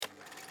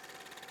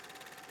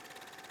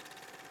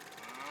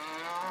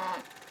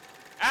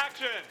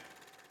Action!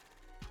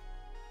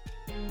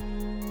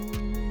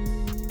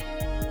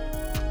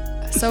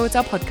 So it's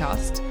our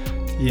podcast,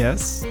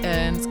 Yes.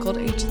 and it's called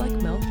Age Like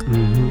Milk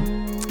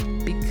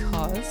Mm-hmm.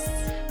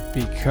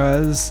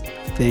 because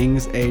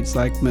things age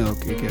like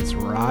milk. It gets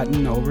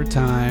rotten over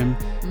time.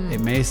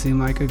 It may seem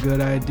like a good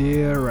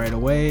idea right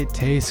away. It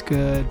tastes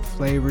good,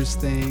 flavors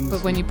things.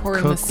 but when you pour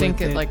in cook the sink,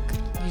 with it like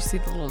you see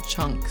the little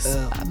chunks.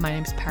 Ugh. My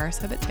name's Paris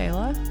Herbert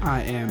Taylor.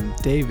 I am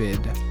David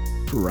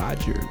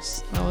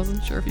Rogers. I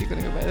wasn't sure if you were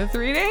gonna go by the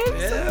 3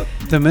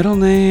 names. The middle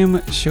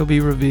name shall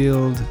be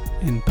revealed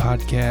in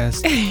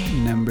podcast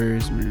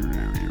numbers.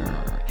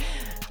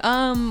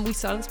 We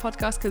started this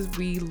podcast because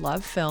we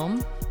love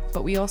film,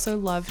 but we also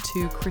love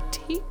to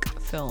critique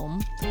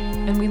film,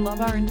 and we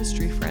love our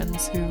industry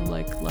friends who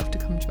love to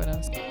come join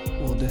us.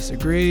 We'll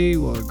disagree,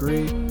 we'll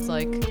agree. It's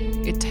like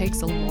it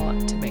takes a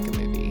lot to make a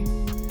movie,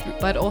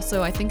 but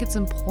also I think it's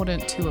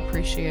important to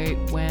appreciate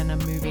when a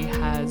movie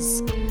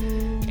has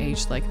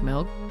aged like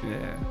milk.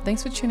 Yeah.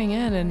 Thanks for tuning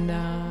in,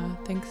 and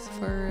thanks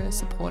for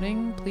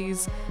supporting.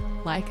 Please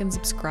like and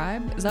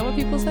subscribe. Is that what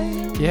people say?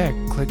 Yeah,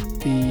 click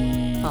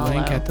the Follow.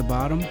 link at the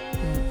bottom.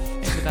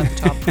 Is it at the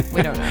top?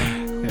 We don't know.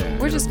 Yeah,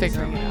 We're just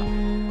figuring it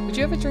out. Would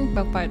you ever drink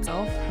milk by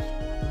itself?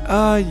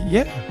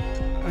 Yeah.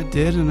 I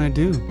did and I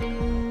do.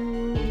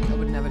 I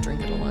would never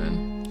drink it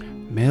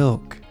alone.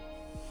 Milk.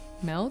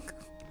 Milk?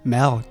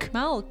 Milk.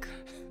 Milk.